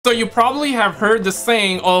So you probably have heard the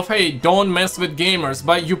saying of, hey, don't mess with gamers,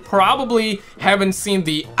 but you probably haven't seen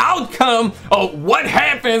the outcome of what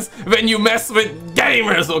happens when you mess with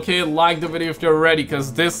gamers, okay? Like the video if you're ready,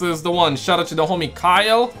 because this is the one. Shout out to the homie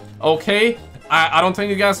Kyle, okay? I don't think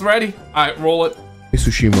you guys ready. Alright, roll it.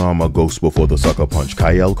 Tsushima, I'm a ghost before the sucker punch.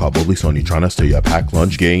 Kyle, probably Sony trying to stay a pack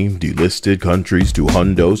lunch game. Delisted countries to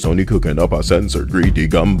hundo. Sony cooking up a censored greedy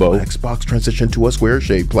gumbo. Xbox transition to a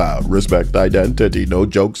square-shaped cloud. Respect identity, no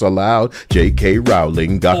jokes allowed. J.K.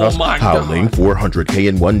 Rowling got us howling. 400k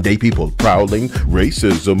in one day, people prowling.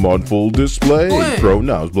 Racism on full display.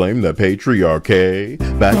 Pronouns blame the patriarchy.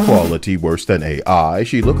 Bad quality worse than AI.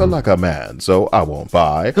 She looking like a man, so I won't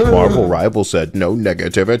buy. Marvel rival said no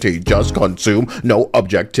negativity, just consume. No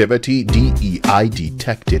objectivity, DEI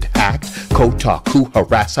detected hacked. Kotaku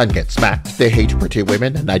harass and get smacked. They hate pretty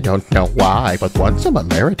women and I don't know why, but one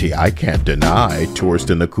similarity I can't deny.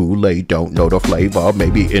 Tourist in the Kool-Aid don't know the flavor.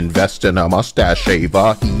 Maybe invest in a mustache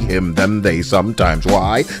shaver. He, him, them, they sometimes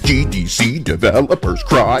why. GDC developers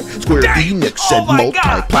cry. Square Enix said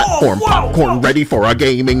multi-platform popcorn ready for a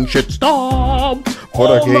gaming shitstorm.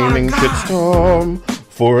 For a gaming shitstorm.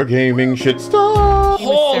 For a gaming shitstorm.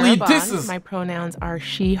 Holy, this is... My pronouns are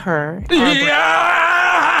she, her.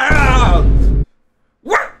 Yeah!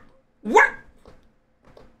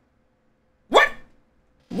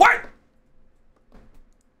 What?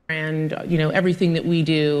 And, you know, everything that we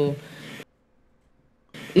do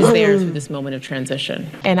is there through this moment of transition.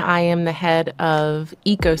 And I am the head of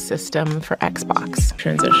ecosystem for Xbox.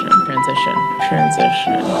 Transition.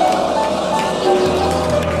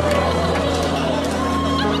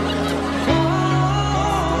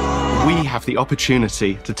 We have the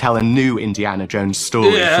opportunity to tell a new Indiana Jones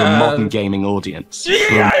story for a modern gaming audience.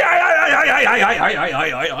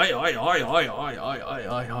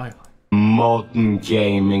 Modern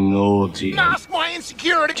gaming audience. Mask my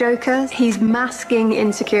insecurity. Joker, he's masking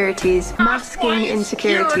insecurities. Masking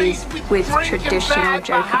insecurities with traditional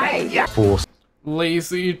Joker behavior.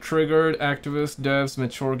 Lazy, triggered, activist, devs,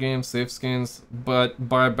 mature games, safe skins, but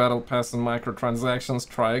buy battle pass and microtransactions.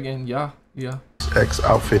 Try again. Yeah. X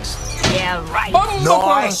outfits. Yeah, right.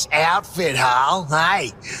 Nice outfit, Hal.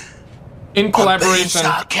 Hey. In collaboration.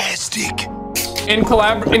 Sarcastic. In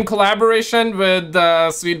collaboration with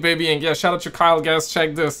Sweet Baby Ink. Yeah, shout out to Kyle, guys.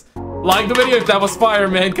 Check this. Like the video if that was fire,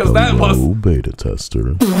 man, because that was... Oh, beta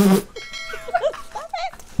tester.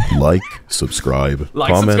 Like, subscribe,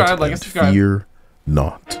 comment, and fear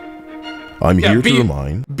not. I'm here to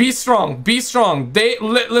remind. Be strong. Be strong.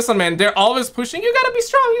 Listen, man, they're always pushing. You gotta be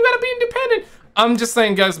strong. You gotta be independent. I'm just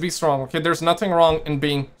saying, guys, be strong, okay? There's nothing wrong in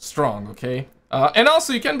being strong, okay? And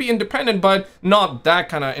also, you can be independent, but not that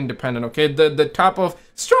kind of independent, okay? The type of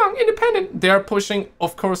strong, independent they're pushing,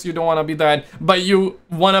 of course, you don't want to be that, but you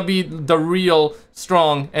want to be the real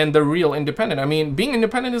strong and the real independent. I mean, being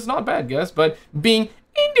independent is not bad, guys, but being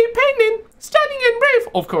independent, stunning and brave,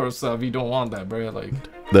 of course, we don't want that, bro. Like...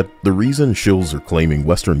 That the reason shills are claiming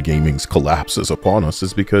Western gaming's collapse is upon us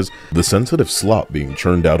is because the sensitive slop being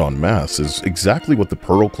churned out en masse is exactly what the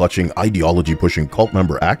pearl-clutching, ideology-pushing cult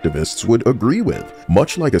member activists would agree with.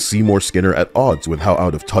 Much like a Seymour Skinner at odds with how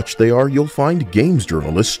out of touch they are, you'll find games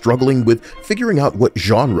journalists struggling with figuring out what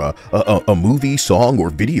genre a movie, song, or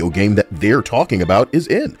video game that they're talking about is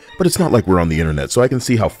in. But it's not like we're on the internet, so I can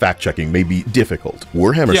see how fact-checking may be difficult.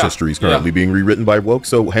 Warhammer's history is currently being rewritten by Woke,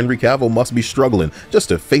 so Henry Cavill must be struggling just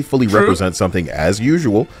to faithfully represent something as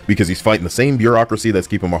usual, because he's fighting the same bureaucracy that's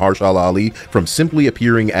keeping Mahershala Ali from simply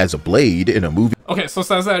appearing as a Blade in a movie. Okay, so it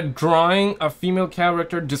says that drawing a female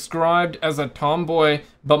character described as a tomboy,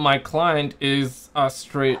 but my client is a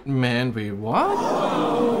straight man. Wait,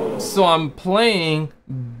 what? So I'm playing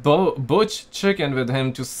butch chicken with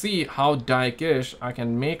him to see how dyke-ish I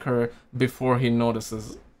can make her before he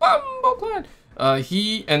notices. Client.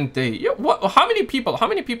 He and they. Yeah, what? How many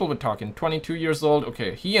people were talking? 22 years old.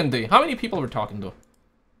 Okay, he and they. How many people were talking though?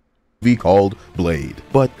 Called Blade.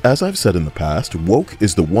 But as I've said in the past, Woke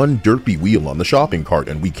is the one derpy wheel on the shopping cart,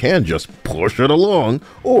 and we can just push it along,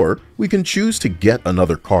 or we can choose to get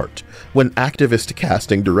another cart. When activist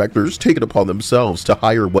casting directors take it upon themselves to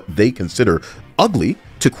hire what they consider ugly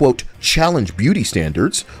to, quote, challenge beauty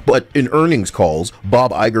standards, but in earnings calls,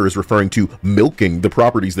 Bob Iger is referring to milking the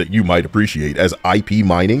properties that you might appreciate as IP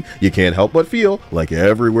mining, you can't help but feel like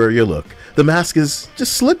everywhere you look, the mask is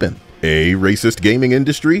just slipping. A racist gaming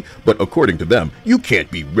industry, but according to them, you can't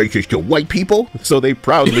be racist to white people, so they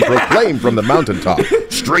proudly proclaim from the mountaintop.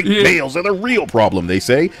 Straight males are the real problem, they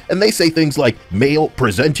say, and they say things like male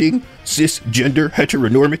presenting, cisgender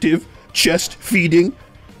heteronormative, chest feeding.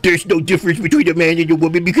 There's no difference between a man and a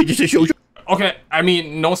woman because it's a social... okay, I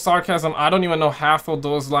mean, no sarcasm. I don't even know half of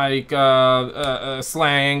those like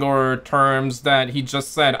slang or terms that he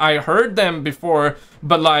just said. I heard them before,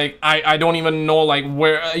 but like I don't even know like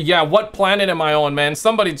where. Yeah, what planet am I on, man?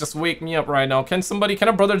 Somebody just wake me up right now. Can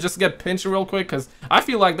a brother just get pinched real quick? Cause I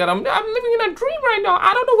feel like that I'm living in a dream right now.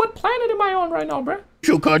 I don't know what planet am I on right now, bruh.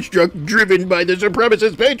 Social construct driven by the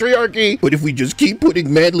supremacist patriarchy. But if we just keep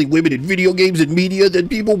putting manly women in video games and media, then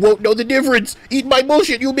people won't know the difference. Eat my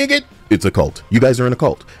bullshit, you bigot. It's a cult. You guys are in a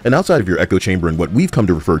cult. And outside of your echo chamber and what we've come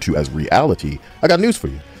to refer to as reality, I got news for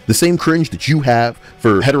you. The same cringe that you have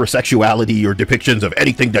for heterosexuality or depictions of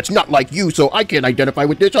anything that's not like you, so I can't identify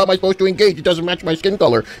with this, how am I supposed to engage, it doesn't match my skin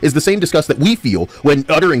color, is the same disgust that we feel when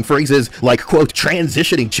uttering phrases like, quote,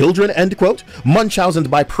 transitioning children, end quote, Munchausen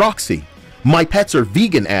by proxy. My pets are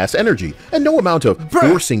vegan ass energy, and no amount of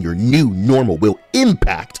forcing your new normal will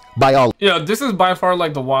impact biology. Yeah, this is by far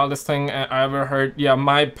like the wildest thing I ever heard. Yeah,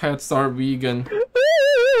 my pets are vegan.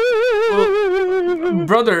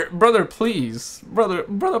 Brother, please.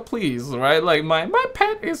 Brother, please, right? Like, my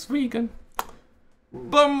pet is vegan.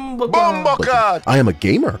 I am a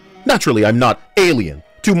gamer. Naturally, I'm not alien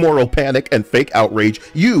to moral panic and fake outrage.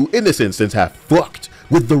 You, in this instance, have fucked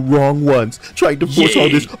with the wrong ones, trying to force all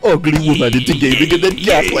this ugly woman into gaming and then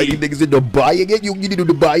gaslighting niggas into buying it. You need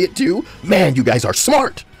to buy it too? Man, you guys are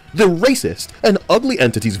smart. The racist and ugly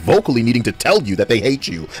entities vocally needing to tell you that they hate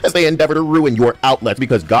you as they endeavor to ruin your outlets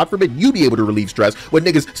because God forbid you be able to relieve stress when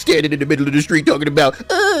niggas standing in the middle of the street talking about,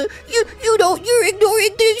 you're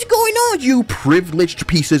ignoring things going on. You privileged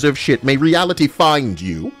pieces of shit. May reality find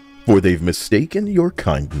you, for they've mistaken your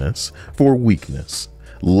kindness for weakness.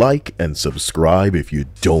 Like and subscribe if you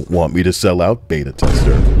don't want me to sell out, beta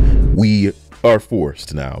tester. We are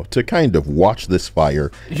forced now to kind of watch this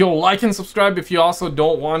fire. Yo, like and subscribe if you also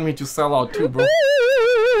don't want me to sell out too, bro.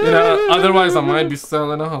 You know, otherwise I might be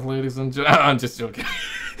selling out, ladies and gentlemen. I'm just joking.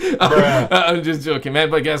 I'm just joking, man.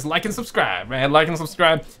 But guys, like and subscribe, man. Like and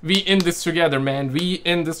subscribe. We in this together, man. We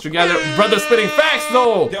in this together. Brother spitting facts,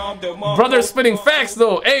 though. Brother spitting facts,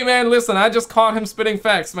 though. Hey, man, listen. I just caught him spitting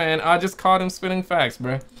facts, man. I just caught him spitting facts,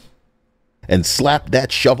 bro. And slap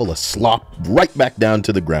that shovel of slop right back down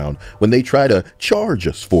to the ground when they try to charge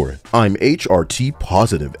us for it. I'm HRT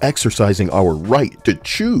positive. Exercising our right to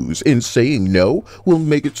choose in saying no will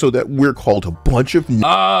make it so that we're called a bunch of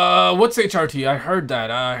what's HRT? I heard that.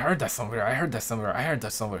 I heard that somewhere.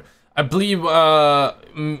 I believe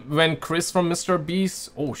when Chris from Mr. Beast.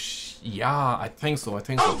 Yeah, I think so.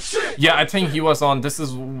 Yeah, I think he was on. This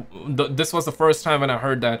was the first time when I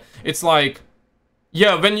heard that. It's like,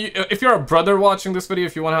 yeah, if you're a brother watching this video,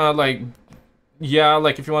 if you wanna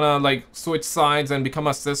if you wanna switch sides and become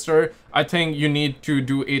a sister, I think you need to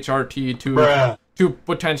do HRT to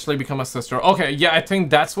potentially become a sister. Okay, yeah, I think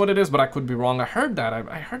that's what it is, but I could be wrong. I heard that.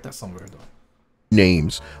 I heard that somewhere though.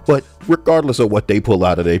 Names, but regardless of what they pull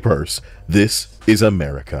out of their purse, this is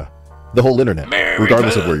America. The whole internet,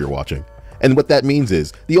 regardless of where you're watching. And what that means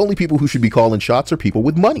is the only people who should be calling shots are people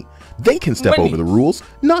with money. They can step over the rules,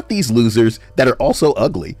 not these losers that are also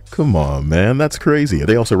ugly. Come on, man, that's crazy. Are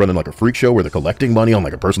they also running like a freak show where they're collecting money on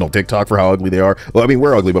like a personal TikTok for how ugly they are? Well, I mean,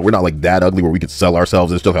 we're ugly, but we're not like that ugly where we could sell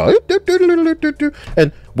ourselves and stuff.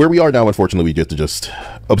 And where we are now, unfortunately, we get to just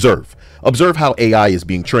observe. Observe how AI is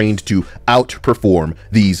being trained to outperform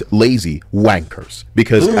these lazy wankers.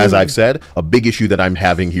 Because, as I've said, a big issue that I'm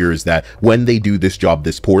having here is that when they do this job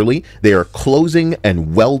this poorly, they are closing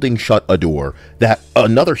and welding shut a door that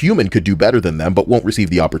another human could do better than them, but won't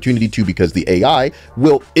receive the opportunity to because the AI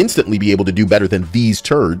will instantly be able to do better than these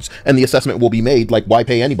turds, and the assessment will be made like, why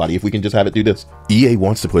pay anybody if we can just have it do this? EA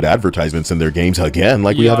wants to put advertisements in their games again,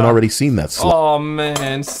 like we haven't already seen that. Oh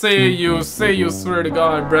man, say you, swear to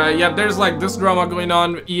God, bruh. Yeah, there's like this drama going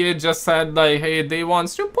on. EA just said like, hey, they want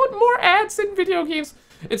to put more ads in video games.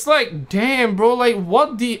 It's like, damn, bro, like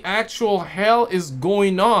what the actual hell is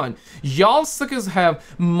going on? Y'all suckers have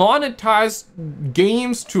monetized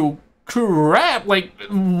games to crap. Like,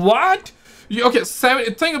 what? Okay,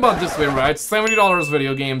 think about this way, right? $70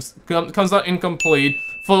 video games comes out incomplete,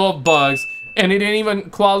 full of bugs, and it ain't even,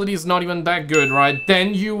 quality is not even that good, right?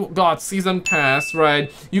 Then you got season pass,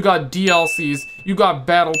 right? You got DLCs, you got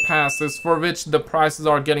battle passes for which the prices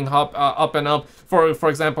are getting up and up. For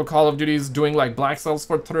example, Call of Duty is doing like black sales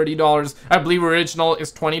for $30. I believe original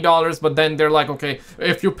is $20, but then they're like, okay,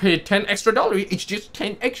 if you pay $10 extra, it's just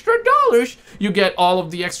 $10 extra, you get all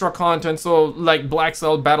of the extra content. So like black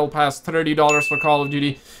sale battle pass $30 for Call of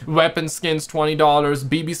Duty, weapon skins $20,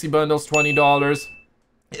 BBC bundles $20.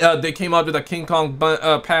 They came out with a King Kong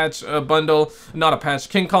bundle, not a patch,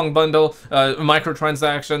 King Kong bundle,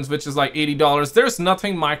 microtransactions, which is like $80. There's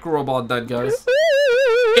nothing micro about that, guys.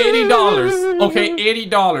 $80. Okay,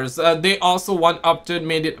 $80. They also upped it,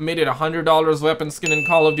 made it $100 weapon skin in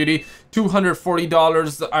Call of Duty,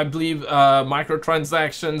 $240, I believe,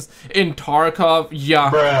 microtransactions in Tarkov.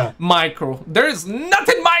 Yeah, bruh. Micro. There is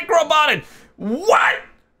nothing micro about it. What?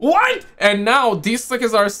 And now these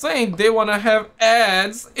suckers are saying they want to have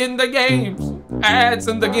ads in the games. Ads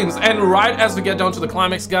in the games. And right as we get down to the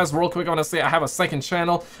climax, guys, real quick, I want to say I have a second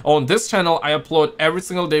channel. On this channel, I upload every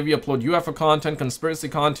single day. We upload UFO content, conspiracy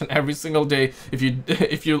content every single day.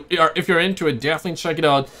 If you're into it, definitely check it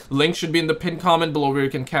out. Link should be in the pinned comment below, where you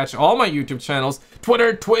can catch all my YouTube channels,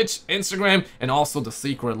 Twitter, Twitch, Instagram, and also the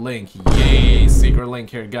secret link. Yay, secret link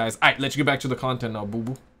here, guys. All right, let's get back to the content now,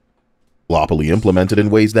 boo-boo. Sloppily implemented in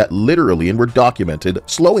ways that literally and were documented,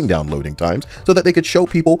 slowing down loading times so that they could show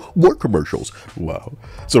people more commercials. Wow.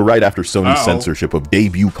 So right after Sony's censorship of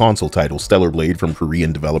debut console title Stellar Blade from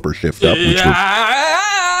Korean developer Shift Up, which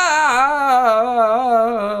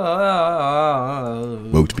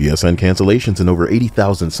provoked PSN cancellations and over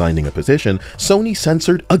 80,000 signing a petition, Sony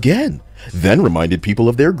censored again. Then reminded people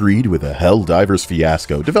of their greed with a Helldivers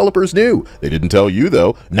fiasco. Developers knew. They didn't tell you,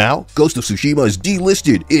 though. Now, Ghost of Tsushima is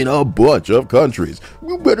delisted in a bunch of countries.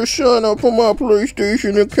 You better sign up for my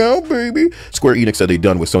PlayStation account, baby. Square Enix said they're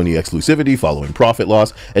done with Sony exclusivity following profit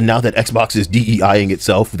loss, and now that Xbox is DEIing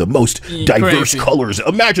itself with the most diverse colors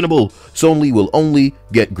imaginable, Sony will only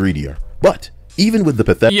get greedier. But even with the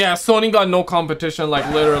pathetic... Yeah, Sony got no competition, like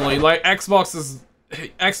literally. Like Xbox,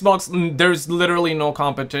 there's literally no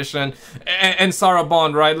competition. And Sarah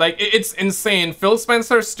Bond, right? Like, it's insane. Phil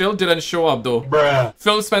Spencer still didn't show up, though. Bruh.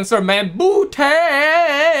 Phil Spencer, Mad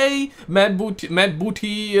Booty,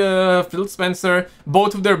 Phil Spencer,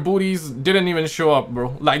 both of their booties didn't even show up,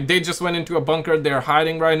 bro. Like, they just went into a bunker. They're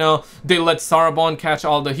hiding right now. They let Sarah Bond catch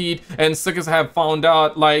all the heat. And Sickers have found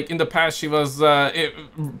out, like, in the past, she was,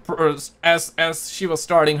 as she was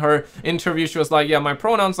starting her interview, she was like, yeah, my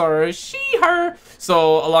pronouns are she, her.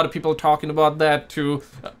 So a lot of people are talking about that too.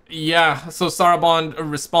 Yeah, so Sarah Bond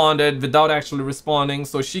responded without actually responding,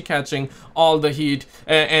 so she catching all the heat,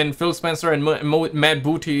 and Phil Spencer and Mad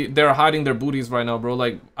Booty, they're hiding their booties right now, bro.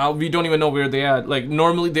 Like, we don't even know where they at. Like,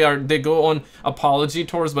 normally they go on apology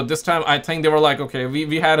tours, but this time I think they were like, okay,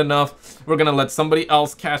 we had enough. We're gonna let somebody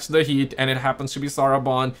else catch the heat, and it happens to be Sarah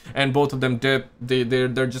Bond, and both of them dip.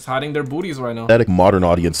 They're just hiding their booties right now. Pathetic modern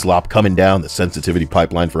audience slop coming down the sensitivity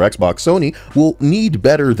pipeline for Xbox. Sony will need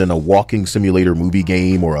better than a walking simulator movie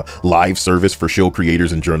game or a live service for show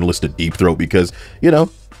creators and journalists to deep throat, because, you know,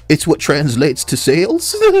 it's what translates to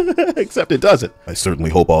sales. Except it doesn't. I certainly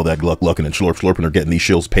hope all that glucking and slurping are getting these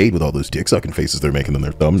shills paid with all those dick-sucking faces they're making in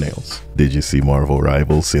their thumbnails. Did you see Marvel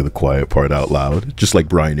Rivals say the quiet part out loud? Just like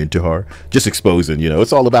Brian Intihar. Just exposing, you know,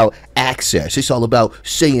 it's all about access. It's all about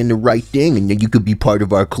saying the right thing, and then you could be part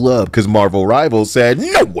of our club, because Marvel Rivals said,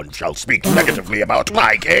 no one shall speak negatively about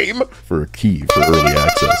my game. For a key for early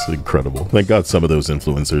access. Incredible. Thank God some of those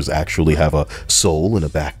influencers actually have a soul and a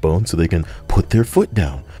backbone so they can put their foot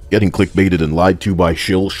down. Getting clickbaited and lied to by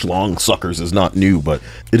shill schlong suckers is not new, but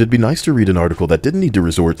it'd be nice to read an article that didn't need to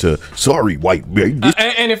resort to, sorry, white baby.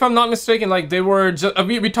 And if I'm not mistaken, like, they were just,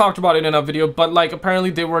 we talked about it in a video, but, like, apparently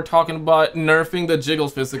they were talking about nerfing the jiggle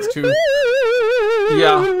physics too.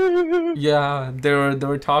 Yeah, they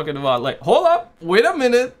were talking about, like, hold up, wait a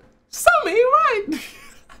minute, something ain't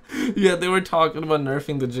right. Yeah, they were talking about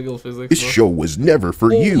nerfing the jiggle physics. This show was never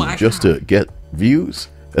for you, just to get views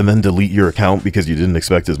and then delete your account because you didn't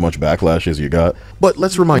expect as much backlash as you got. But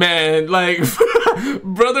let's remind— Man, like,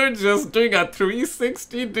 brother just doing a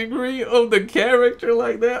 360 degree of the character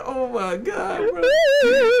like that. Oh my god, bro.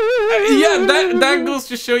 Yeah, that goes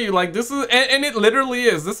to show you, like, this is, and it literally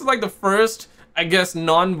is. This is like the first, I guess,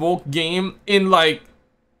 non-woke game in, like,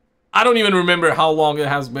 I don't even remember how long it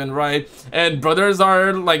has been, right? And brothers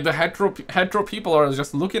are, like, the hetero people are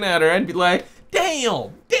just looking at her and be like,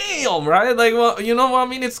 damn, right? Like, well, you know what I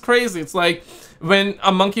mean? It's crazy. It's like when a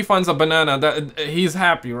monkey finds a banana, that he's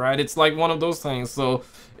happy, right? It's like one of those things. So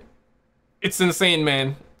it's insane,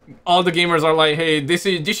 man. All the gamers are like, hey, this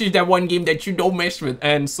is that one game that you don't mess with.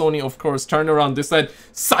 And Sony, of course, turned around. They said,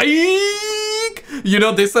 psych! You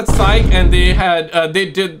know, they said psych, and they had they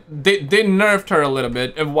nerfed her a little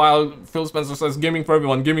bit. And while Phil Spencer says gaming for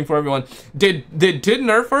everyone, they did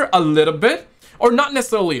nerf her a little bit. Or not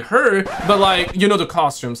necessarily her, but, like, you know, the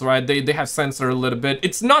costumes, right? They have censored a little bit.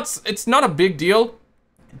 It's not a big deal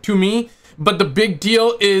to me, but the big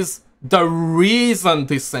deal is the reason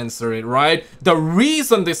they censor it, right? The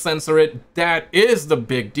reason they censor it, that is the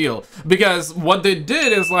big deal. Because what they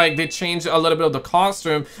did is, like, they changed a little bit of the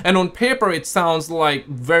costume, and on paper it sounds like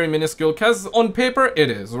very minuscule, because on paper it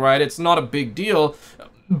is, right? It's not a big deal.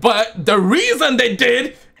 But the reason they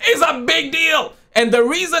did is a big deal. And the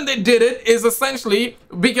reason they did it is essentially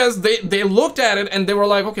because they looked at it and they were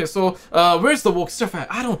like, okay, so where's the woke stuff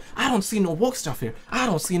at? I don't see no woke stuff here. I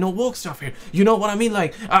don't see no woke stuff here. You know what I mean?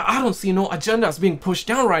 Like, I don't see no agendas being pushed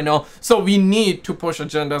down right now. So we need to push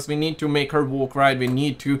agendas. We need to make her woke, right? We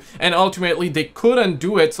need to. And ultimately, they couldn't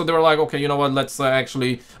do it. So they were like, okay, you know what? Let's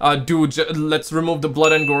actually let's remove the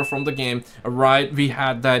blood and gore from the game, right? We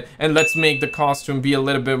had that. And let's make the costume be a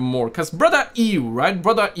little bit more. Because Brother EU, right?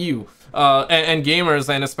 Brother EU. And gamers,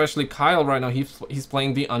 and especially Kyle right now, he's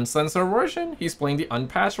playing the uncensored version. He's playing the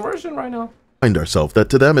unpatched version right now. Find ourselves that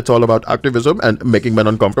to them it's all about activism and making men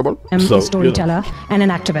uncomfortable. I'm a storyteller and an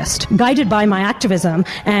activist, guided by my activism,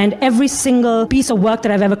 and every single piece of work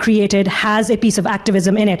that I've ever created has a piece of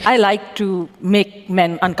activism in it. I like to make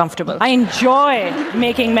men uncomfortable. I enjoy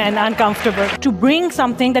making men uncomfortable. To bring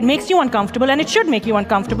something that makes you uncomfortable, and it should make you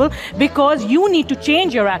uncomfortable, because you need to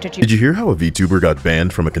change your attitude. Did you hear how a VTuber got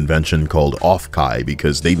banned from a convention called Off-Kai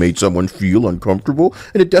because they made someone feel uncomfortable?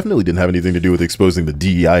 And it definitely didn't have anything to do with exposing the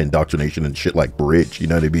DEI indoctrination and shit like Bridge, you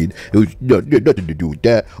know what I mean? It was nothing to do with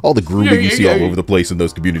that. All the grooming you see all over the place in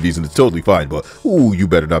those communities, and it's totally fine. But you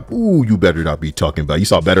better not be talking about. You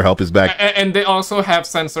saw BetterHelp is back, and they also have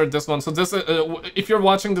censored this one. So this, if you're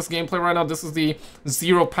watching this gameplay right now, this is the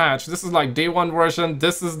 0 patch. This is like day 1 version.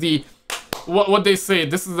 This is the what they say.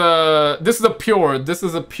 This is the pure. This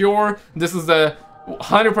is a pure. This is the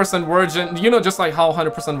 100% virgin, you know, just like how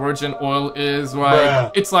 100% virgin oil is, right?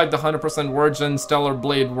 Bruh. It's like the 100% virgin Stellar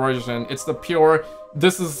Blade version. It's the pure.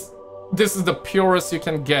 This is the purest you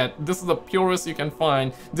can get. This is the purest you can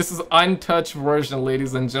find. This is untouched version,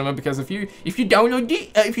 ladies and gentlemen. Because if you download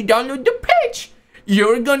the patch,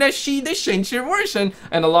 you're gonna see the censored version.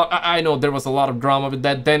 And I know there was a lot of drama with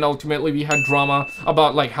that. Then ultimately we had drama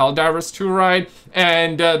about like Helldivers 2, right?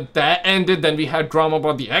 And that ended. Then we had drama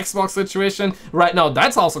about the Xbox situation. Right now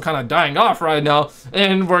that's also kind of dying off right now,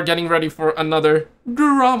 and we're getting ready for another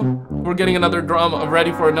drama. We're getting another drama,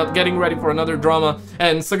 getting ready for another drama.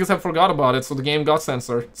 And Suggas have forgot about it, so the game got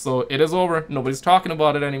censored. So it is over. Nobody's talking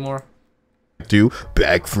about it anymore.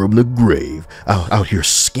 Back from the grave, out here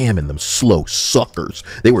scamming them slow suckers.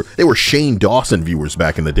 They were Shane Dawson viewers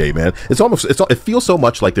back in the day, man. It feels so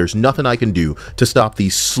much like there's nothing I can do to stop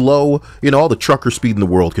these slow, you know, all the trucker speed in the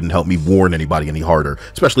world couldn't help me warn anybody any harder,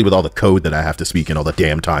 especially with all the code that I have to speak in all the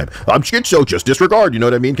damn time. I'm schizo, just disregard, you know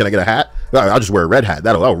what I mean? Can I get a hat? I'll just wear a red hat.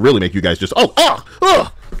 That'll really make you guys just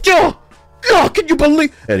can you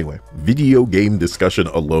believe? Anyway, video game discussion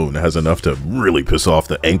alone has enough to really piss off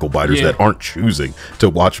the ankle biters that aren't choosing to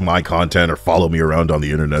watch my content or follow me around on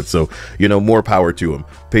the internet. So, you know, more power to them.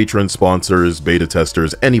 Patrons, sponsors, beta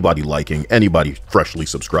testers, anybody liking, anybody freshly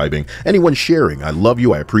subscribing, anyone sharing. I love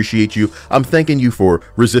you. I appreciate you. I'm thanking you for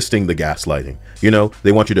resisting the gaslighting. You know,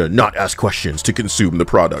 they want you to not ask questions to consume the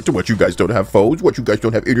product. What, you guys don't have phones? What, you guys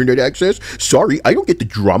don't have internet access? Sorry, I don't get the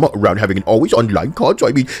drama around having an always online card. So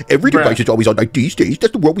I mean, every device is always on like these days.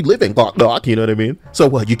 That's the world we live in. You know what I mean? So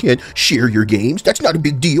what, you can't share your games? That's not a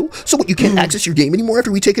big deal. So what, you can't access your game anymore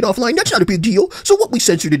after we take it offline? That's not a big deal. So what, we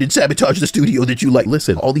censored it and sabotaged the studio that you like?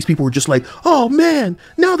 Listen, all these people were just like, oh man,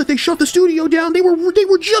 now that they shut the studio down, they were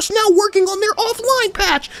just now working on their offline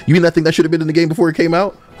patch. You mean that thing that should have been in the game before it came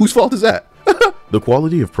out? Whose fault is that? The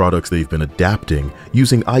quality of products they've been adapting,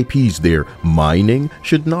 using IPs they're mining,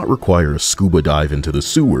 should not require a scuba dive into the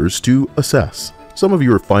sewers to assess. Some of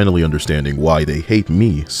you are finally understanding why they hate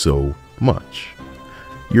me so much.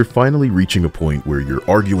 You're finally reaching a point where you're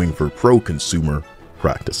arguing for pro-consumer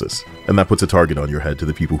practices, and that puts a target on your head to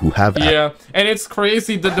the people who have that. Yeah, and it's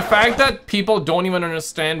crazy that the fact that people don't even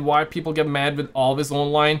understand why people get mad with all this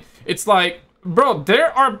online. It's like, bro,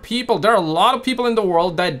 there are a lot of people in the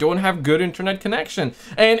world that don't have good internet connection.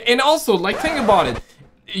 And also, like, think about it.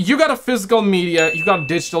 You got a physical media, you got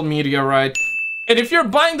digital media, right? And if you're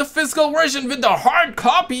buying the physical version with the hard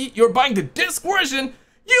copy, you're buying the disc version,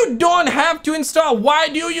 you don't have to install. Why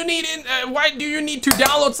do you need to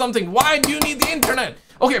download something? Why do you need the internet?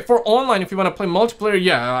 Okay, for online, if you want to play multiplayer,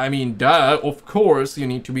 yeah, I mean, duh, of course, you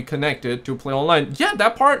need to be connected to play online. Yeah,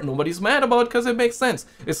 that part, nobody's mad about because it makes sense.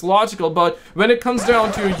 It's logical, but when it comes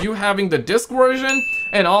down to you having the disc version,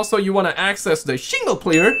 and also you want to access the single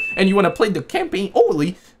player, and you want to play the campaign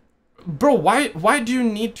only, bro, why do you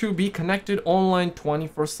need to be connected online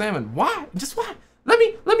 24/7? Why? Just why?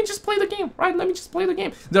 Let me just play the game, right? Let me just play the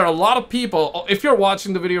game. There are a lot of people, if you're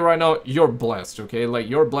watching the video right now, you're blessed, okay? Like,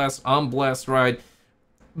 you're blessed, I'm blessed, right?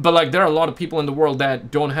 But like, there are a lot of people in the world that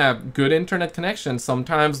don't have good internet connection.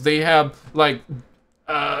 Sometimes they have like,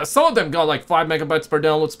 some of them got like 5 megabytes per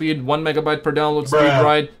download speed, 1 megabyte per download speed,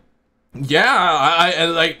 right? Yeah, I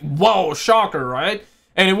like, whoa, shocker, right?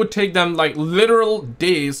 And it would take them like literal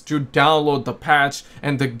days to download the patch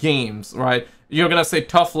and the games, right? You're gonna say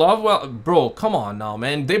tough love? Well, bro, come on now,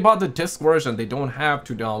 man. They bought the disc version. They don't have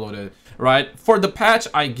to download it, right? For the patch,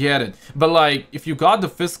 I get it. But like, if you got the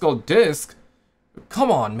physical disc,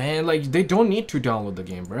 come on, man. Like, they don't need to download the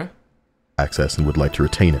game, bro. Access and would like to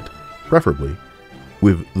retain it, preferably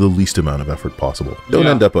with the least amount of effort possible. Don't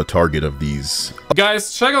end up a target of these.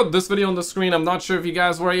 Guys, check out this video on the screen. I'm not sure if you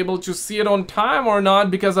guys were able to see it on time or not,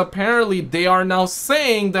 because apparently they are now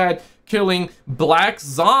saying that killing black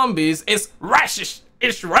zombies is racist.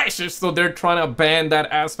 It's racist, so they're trying to ban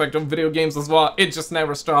that aspect of video games as well. It just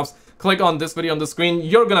never stops. Click on this video on the screen.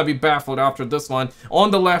 You're gonna be baffled after this one. On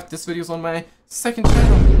the left, this video's on my second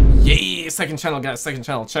channel. Yay, second channel, guys, second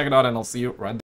channel. Check it out, and I'll see you right there.